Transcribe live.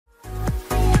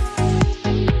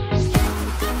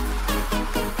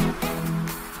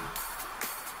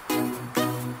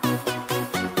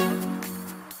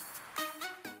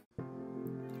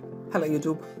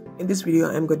YouTube. In this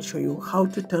video I am going to show you how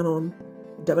to turn on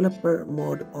developer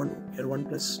mode on your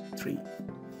OnePlus 3.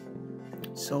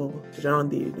 So to turn on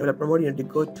the developer mode, you need to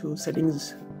go to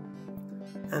settings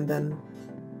and then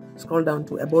scroll down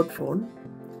to about phone.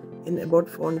 In about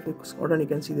phone, if you scroll down, you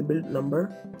can see the build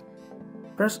number.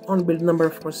 Press on build number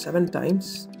for 7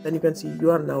 times, then you can see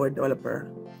you are now a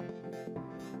developer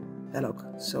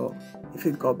dialog. So if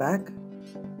you go back,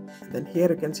 then here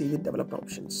you can see the developer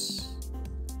options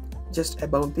just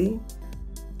above the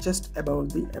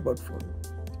about phone.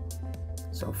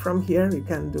 So from here you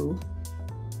can do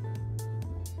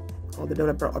all the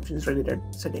developer options related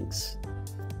settings.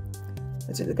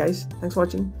 That's it guys, thanks for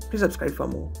watching. Please subscribe for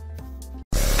more.